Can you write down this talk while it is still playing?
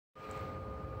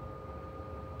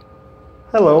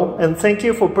Hello, and thank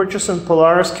you for purchasing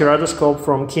Polaris Keratoscope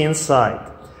from Keen's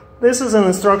site. This is an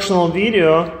instructional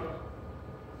video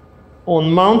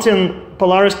on mounting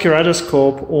Polaris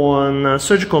Keratoscope on a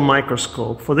surgical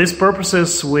microscope. For these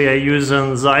purposes, we are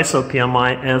using Zeiss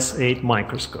OPMI S8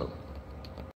 microscope.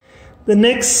 The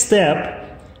next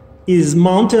step is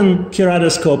mounting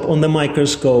Keratoscope on the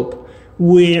microscope.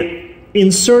 We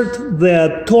insert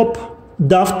the top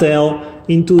dovetail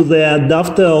into the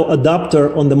dovetail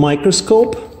adapter on the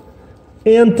microscope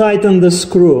and tighten the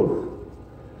screw.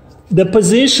 The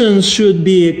position should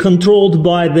be controlled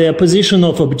by the position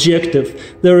of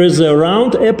objective. There is a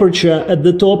round aperture at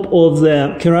the top of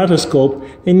the keratoscope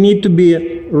and need to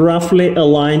be roughly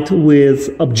aligned with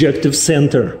objective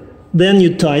center. Then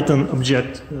you tighten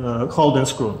holding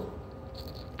screw.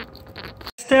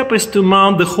 Step is to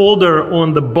mount the holder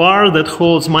on the bar that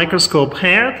holds microscope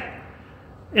head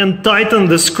and tighten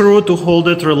the screw to hold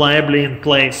it reliably in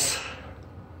place.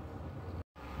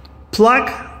 Plug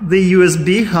the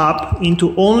USB hub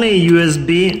into only a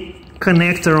USB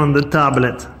connector on the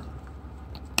tablet.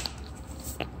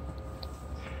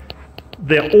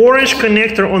 The orange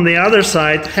connector on the other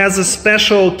side has a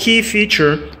special key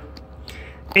feature,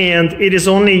 and it is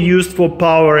only used for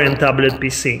power and tablet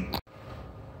PC.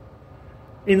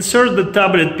 Insert the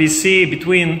tablet PC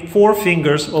between 4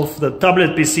 fingers of the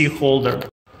tablet PC holder.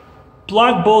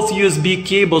 Plug both USB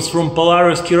cables from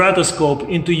Polaris Keratoscope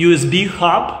into USB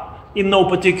hub in no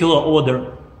particular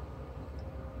order.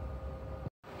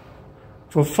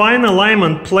 For fine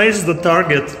alignment, place the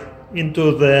target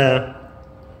into the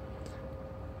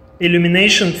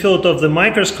illumination field of the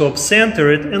microscope,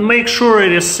 center it, and make sure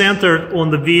it is centered on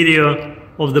the video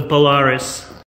of the Polaris.